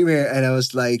came here and I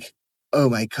was like, oh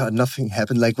my God, nothing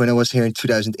happened. Like, when I was here in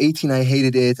 2018, I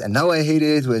hated it. And now I hate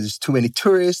it, where there's too many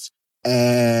tourists.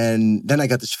 And then I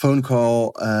got this phone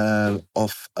call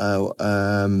of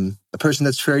a person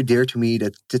that's very dear to me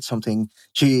that did something.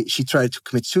 She tried to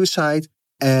commit suicide.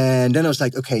 And then I was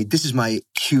like, okay, this is my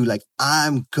cue. Like,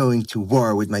 I'm going to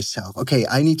war with myself. Okay,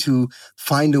 I need to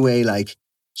find a way, like,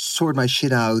 sort my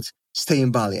shit out, stay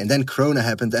in Bali. And then Corona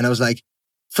happened. And I was like,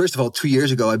 first of all, 2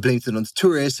 years ago, I blamed it on the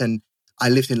tourists. And I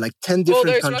lived in like 10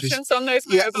 different countries. Russians on those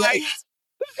motorbikes.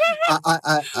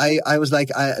 I was like,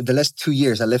 the last 2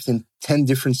 years, I lived in 10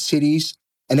 different cities.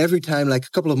 And every time, like a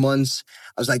couple of months,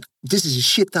 I was like, this is a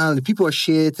shit town. The people are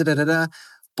shit, da-da-da-da.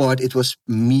 But it was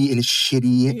me in a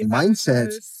shitty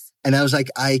mindset. And I was like,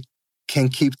 I can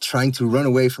keep trying to run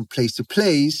away from place to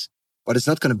place, but it's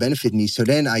not going to benefit me. So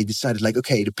then I decided, like,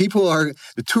 okay, the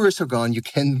tourists are gone. You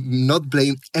can not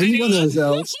blame anyone else.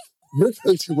 You're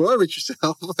going to war with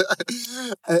yourself.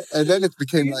 and then it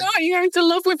became like... No, you're going to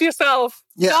love with yourself.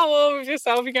 Yeah. Not war with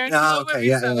yourself. You're going to love with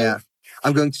yourself. Yeah.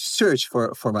 I'm going to search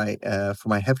for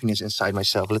my happiness inside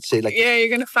myself. Let's say, like... Yeah, you're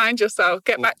going to find yourself.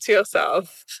 Get back to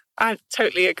yourself. I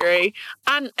totally agree.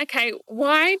 And, okay,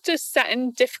 why does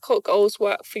setting difficult goals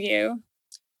work for you?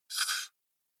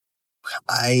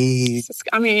 I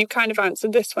mean, you kind of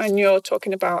answered this when you're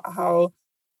talking about how,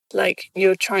 like,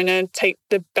 you're trying to take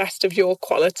the best of your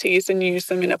qualities and use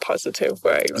them in a positive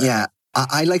way. Right? Yeah,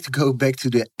 I like to go back to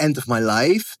the end of my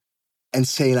life and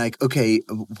say, like, okay,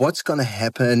 what's going to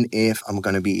happen if I'm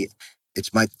going to be,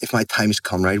 if my time has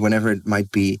come, right? Whenever it might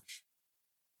be.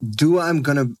 I'm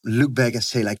going to look back and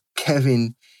say, like,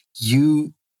 Kevin,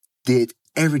 you did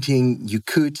everything you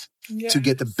could to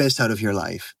get the best out of your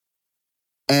life.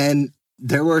 And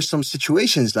there were some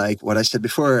situations, like what I said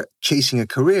before, chasing a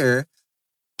career,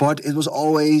 but it was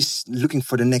always looking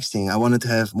for the next thing. I wanted to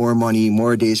have more money,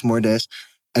 more this, more this.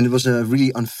 And it was a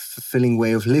really unfulfilling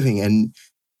way of living. And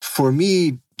for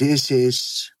me, this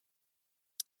is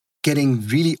getting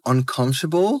really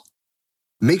uncomfortable,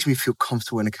 makes me feel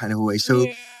comfortable in a kind of way. So,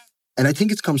 and I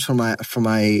think it comes from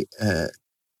my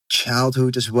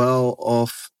childhood as well.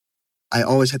 I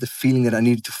always had the feeling that I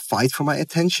needed to fight for my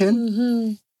attention.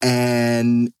 Mm-hmm.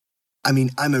 And I mean,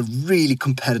 I'm a really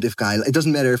competitive guy. It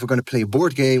doesn't matter if we're going to play a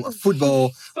board game or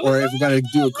football, or if we're going to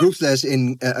do a group class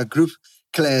in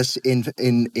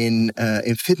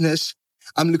fitness.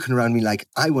 I'm looking around me like,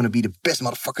 I want to be the best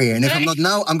motherfucker here. And if I'm not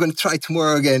now, I'm going to try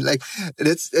tomorrow again. Like,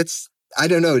 that's I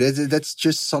don't know. That's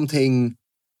just something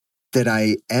that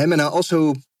I am. And I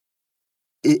also,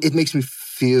 it makes me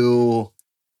feel...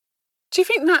 Do you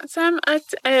think that's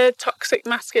a toxic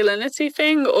masculinity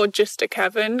thing or just a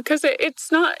Kevin? Because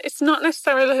it's not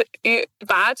necessarily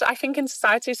bad. I think in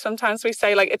society sometimes we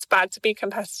say like it's bad to be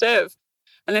competitive,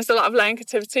 and there's a lot of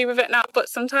negativity with it now. But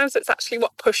sometimes it's actually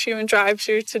what pushes you and drives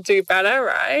you to do better,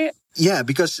 right? Yeah,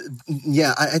 because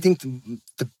I think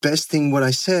the best thing what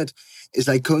I said is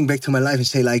like going back to my life and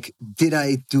say like, did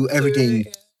I do everything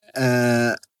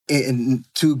to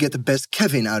get the best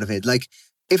Kevin out of it? Like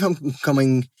if I'm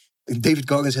coming. David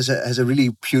Goggins has a really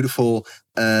beautiful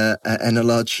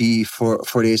analogy for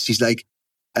this. He's like,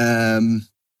 when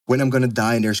I'm gonna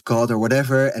die and there's God or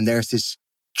whatever, and there's this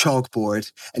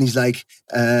chalkboard, and he's like,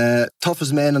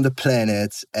 toughest man on the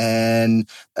planet, and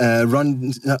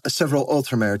run several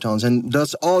ultramarathons, and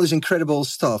does all this incredible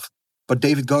stuff. But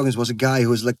David Goggins was a guy who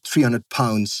was like 300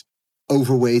 pounds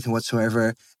overweight and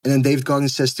whatsoever. And then David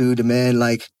Goggins says to the man,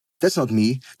 like, that's not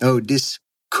me. No, this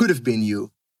could have been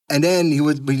you. And then he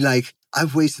would be like,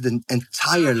 I've wasted an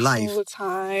entire life. All the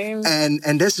time. And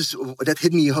that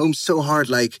hit me home so hard.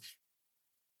 Like,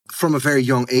 from a very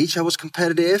young age, I was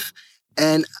competitive.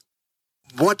 And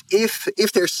what if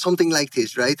there's something like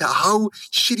this, right? How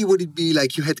shitty would it be?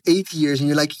 Like, you had 80 years and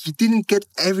you're like, you didn't get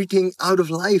everything out of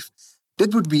life.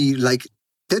 That would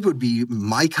be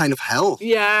my kind of hell.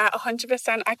 Yeah,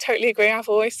 100%. I totally agree. I've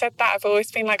always said that. I've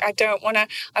always been like, I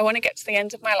want to get to the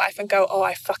end of my life and go, oh,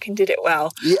 I fucking did it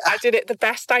well. Yeah. I did it the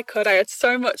best I could. I had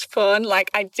so much fun. Like,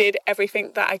 I did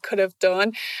everything that I could have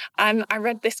done. And I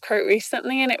read this quote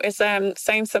recently, and it was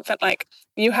saying something like,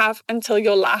 you have until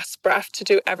your last breath to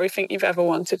do everything you've ever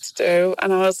wanted to do.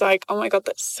 And I was like, oh my God,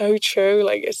 that's so true.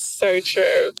 Like, it's so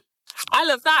true. I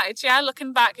love that. It's,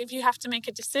 looking back, if you have to make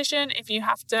a decision, if you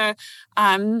have to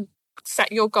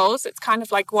set your goals, it's kind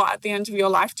of like, what, at the end of your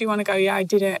life, do you want to go, yeah, I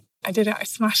did it, I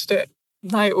smashed it.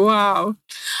 Like, wow.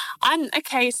 And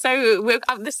okay, so we've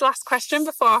this last question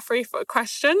before our 5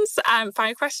 questions.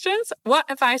 What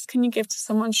advice can you give to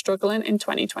someone struggling in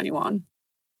 2021?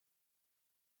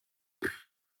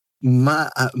 My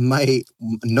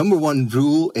number one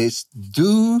rule is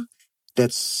do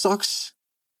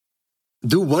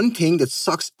one thing that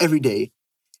sucks every day.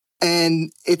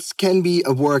 And it can be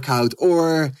a workout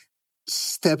or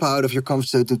step out of your comfort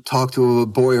zone to talk to a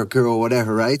boy or girl or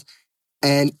whatever, right?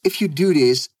 And if you do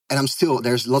this, and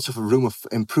there's lots of room of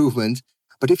improvement,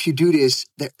 but if you do this,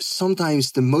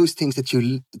 sometimes the most things that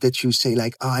you say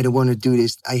like, oh, I don't want to do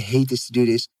this, I hate this to do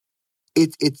this,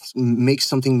 it makes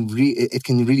something it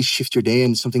can really shift your day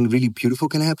and something really beautiful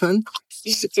can happen.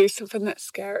 You do something that's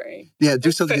scary. Yeah,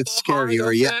 do something that's scary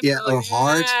or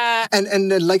hard.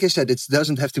 And like I said, it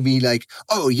doesn't have to be like,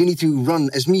 oh, you need to run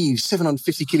as me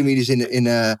 750 kilometers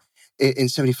in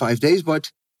 75 days,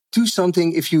 but do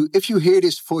something. If you hear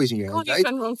this voice in your head, right? You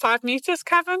can run 5 meters,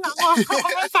 Kevin. I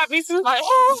run 5 meters, like,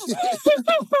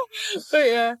 But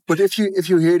yeah. But if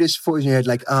you hear this voice in your head,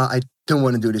 like, I don't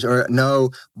want to do this, or no,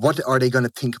 what are they going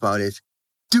to think about it?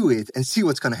 Do it and see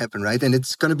what's going to happen, right? And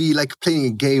it's going to be like playing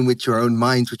a game with your own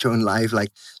mind, with your own life.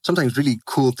 Like, sometimes really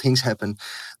cool things happen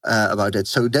about that.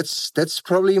 So that's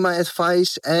probably my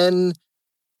advice. And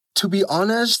to be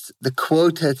honest, the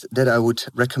quote that I would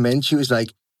recommend you is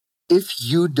like, if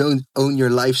you don't own your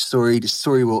life story, the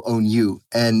story will own you.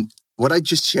 And what I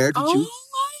just shared with you. Oh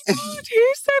my God,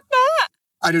 who said that?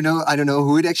 I don't know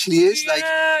who it actually is.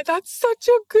 Yeah, that's such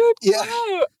a good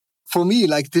quote. For me,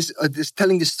 like this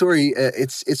telling the story,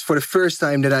 it's for the first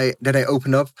time that I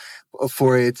opened up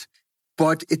for it,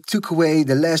 but it took away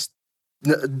the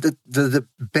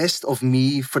best of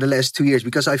me for the last 2 years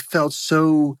because I felt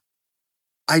so.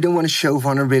 I don't want to show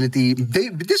vulnerability.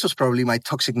 This was probably my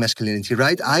toxic masculinity,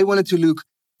 right? I wanted to look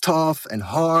tough and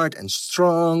hard and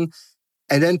strong,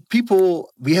 and then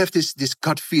we have this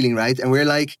gut feeling, right? And we're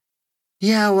like,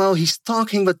 yeah, well, he's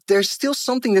talking, but there's still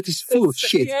something that is full of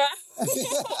shit. Yeah.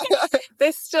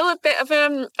 There's still a bit of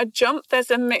a jump.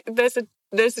 There's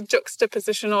a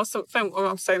juxtaposition or something. Or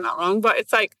I'm saying that wrong, but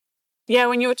it's like, yeah,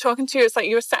 when you were talking to you, it's like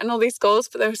you were setting all these goals,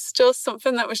 but there was still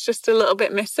something that was just a little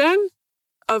bit missing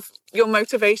of your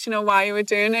motivation or why you were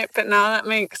doing it. But now that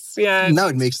makes now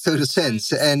it makes total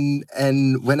sense. And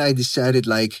when I decided,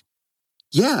 like,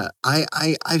 yeah,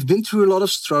 I've been through a lot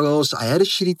of struggles. I had a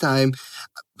shitty time.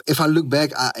 If I look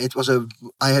back, I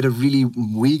had a really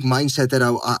weak mindset that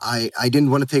I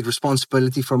didn't want to take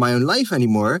responsibility for my own life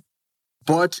anymore.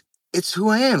 But it's who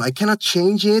I am. I cannot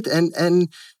change it. And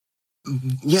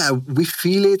yeah, we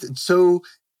feel it. So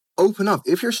open up.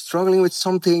 If you're struggling with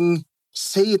something,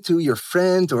 say it to your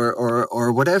friend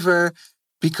or whatever,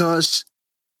 because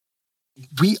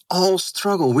we all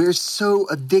struggle. We're so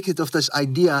addicted of this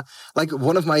idea. Like,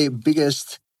 one of my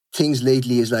biggest things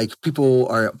lately is like, people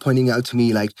are pointing out to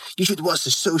me like, you should watch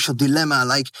The Social Dilemma,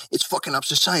 like it's fucking up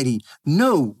society.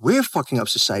 No, we're fucking up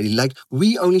society. Like,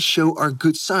 we only show our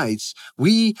good sides.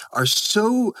 We are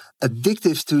so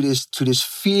addictive to this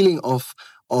feeling of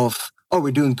oh,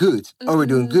 we're doing good. Oh, we're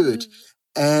doing good.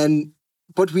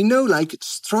 But we know, like,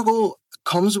 struggle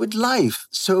comes with life.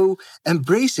 So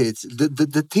embrace it.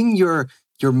 The thing you're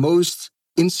most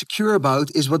insecure about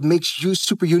is what makes you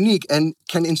super unique and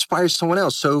can inspire someone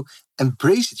else. So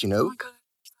embrace it, you know? Oh my God.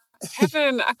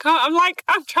 Kevin, I can't.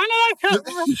 I'm trying to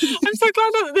I'm so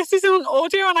glad that this is on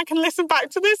audio and I can listen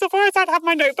back to this. Otherwise, I'd have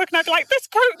my notebook and I'd be like, this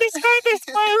quote.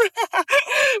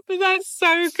 But that's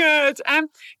so good.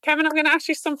 Kevin, I'm going to ask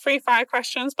you some free fire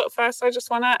questions. But first, I just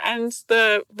want to end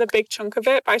the big chunk of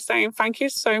it by saying thank you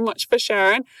so much for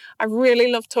sharing. I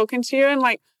really love talking to you, and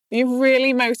like, you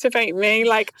really motivate me.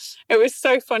 Like, it was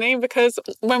so funny because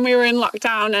when we were in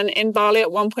lockdown and in Bali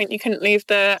at one point, you couldn't leave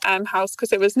the house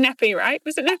because it was Nepi, right?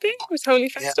 Was it Nepi? It was Holy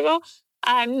Festival.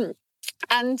 Yeah.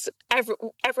 And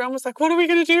everyone was like, what are we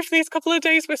going to do for these couple of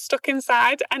days? We're stuck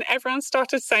inside. And everyone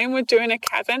started saying we're doing a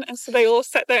Kevin. And so they all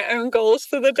set their own goals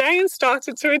for the day and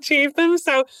started to achieve them.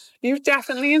 So you've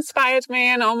definitely inspired me.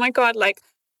 And oh my God, like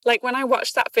when I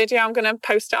watched that video, I'm going to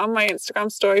post it on my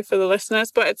Instagram story for the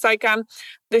listeners, but it's like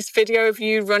this video of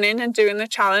you running and doing the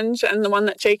challenge, and the one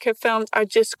that Jacob filmed, I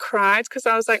just cried because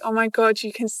I was like, oh my God,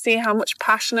 you can see how much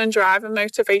passion and drive and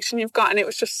motivation you've got, and it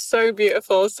was just so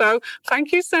beautiful. So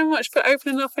thank you so much for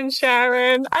opening up and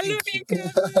sharing. I love you,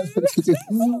 Kevin.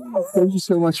 Thank you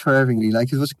so much for having me.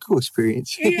 Like, it was a cool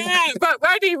experience. Yeah, but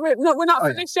ready? We're not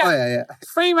finished yet. Oh, yeah.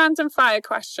 3 random fire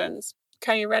questions.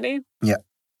 Okay, you ready? Yeah.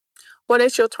 What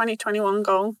is your 2021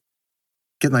 goal?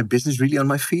 Get my business really on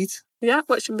my feet. Yeah,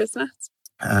 what's your business?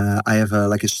 I have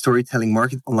a storytelling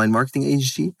online marketing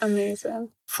agency. Amazing.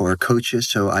 For coaches.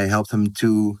 So I help them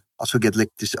to also get like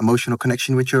this emotional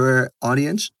connection with your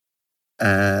audience.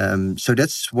 So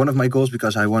that's one of my goals,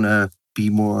 because I want to be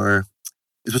more,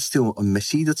 it was still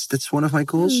messy. That's one of my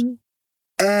goals. Mm.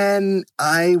 And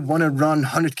I want to run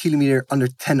 100 kilometers under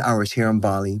 10 hours here in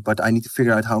Bali, but I need to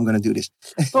figure out how I'm going to do this.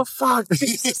 Oh, fuck.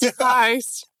 Jesus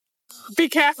Christ. Be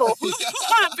careful.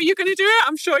 But you're going to do it?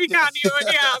 I'm sure you can. You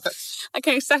already have.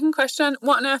 Okay, second question.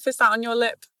 What on earth is that on your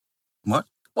lip? What?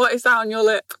 What is that on your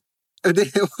lip? What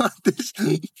this?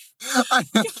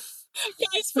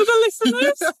 Guys, for the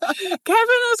listeners,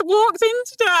 Kevin has walked in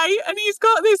today and he's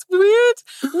got this weird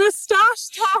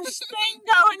moustache-tash thing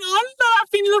going on that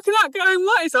I've been looking at going,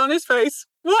 what is on his face?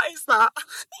 What is that?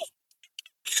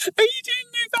 Are you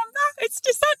doing November? It's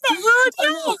December. We're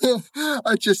on.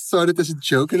 I just started as a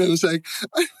joke and I was like,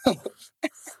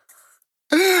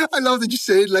 I love that you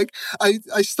say it. Like, I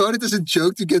started as a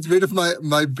joke to get rid of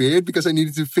my beard because I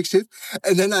needed to fix it.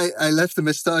 And then I left the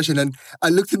mustache, and then I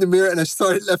looked in the mirror and I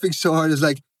started laughing so hard. I was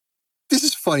like, this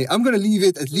is funny. I'm going to leave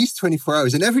it at least 24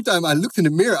 hours. And every time I looked in the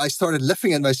mirror, I started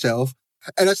laughing at myself.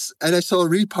 And I saw a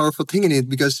really powerful thing in it,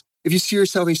 because if you see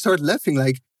yourself and you start laughing,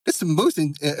 like, that's the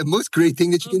most great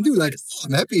thing that you can do. Like, oh,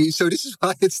 I'm happy. So this is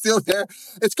why it's still there.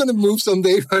 It's going to move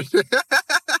someday. But I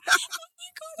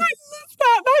love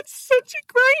that. That's such a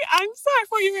great answer. I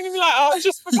thought you were going to be like, oh, I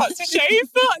just forgot to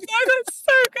shave. But no, that's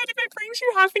so good. If it brings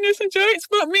you happiness and joy, it's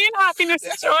put me in happiness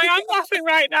and joy. I'm laughing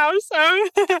right now. So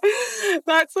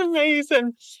that's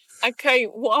amazing. Okay,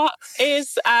 what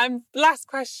is, last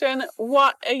question,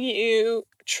 what are you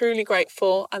truly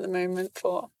grateful at the moment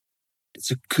for?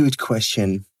 It's a good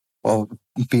question. Well,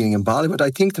 being in Bali, but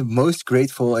I think the most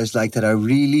grateful is like that I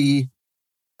really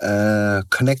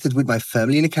connected with my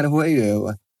family in a kind of way.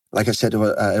 Like I said, it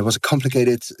was a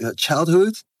complicated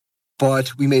childhood,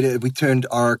 but we turned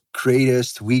our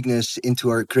greatest weakness into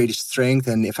our greatest strength.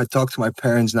 And if I talk to my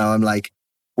parents now, I'm like,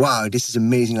 wow, this is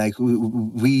amazing. Like,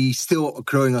 we still are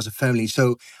growing as a family.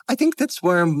 So I think that's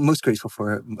what I'm most grateful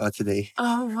for today.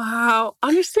 Oh, wow.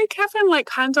 Honestly, Kevin, like,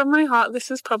 hand on my heart, this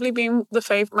has probably been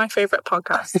my favorite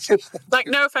podcast. Like,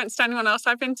 no offense to anyone else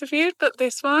I've interviewed, but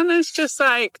this one is just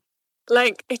like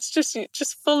it's just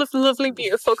full of lovely,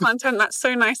 beautiful content. That's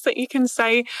so nice that you can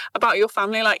say about your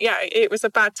family, like, yeah, it was a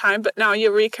bad time, but now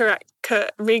you're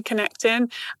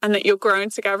reconnecting, and that you're growing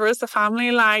together as a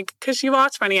family. Like, because you are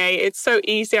 28, it's so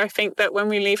easy, I think, that when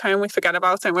we leave home we forget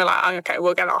about it and we're like, oh, okay,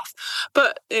 we'll get off.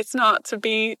 But it's not to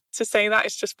say that.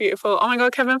 It's just beautiful. Oh my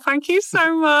God, Kevin, thank you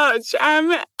so much.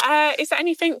 Is there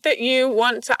anything that you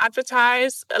want to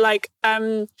advertise? Like,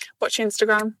 watch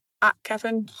Instagram at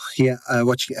Kevin. Yeah,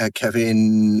 watch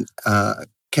Kevin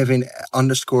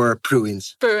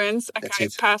Kevin_Pruins. Bruins. That's Okay,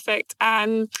 it. perfect.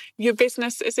 Your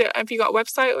business, have you got a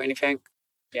website or anything?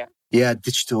 Yeah,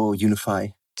 Digital Unify.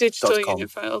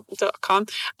 digitalunifil.com.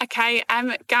 Okay,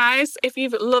 guys, if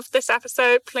you've loved this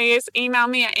episode, please email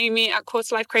me at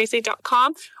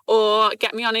amy@quarterlifecrazy.com or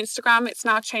get me on Instagram. It's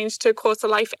now changed to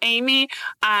quarterlifeamy.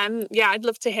 I'd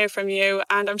love to hear from you,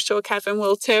 and I'm sure Kevin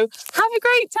will too. Have a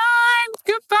great time.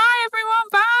 Goodbye, everyone.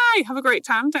 Bye. Have a great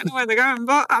time. Don't know where they're going,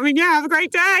 but have a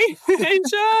great day.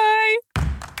 Enjoy.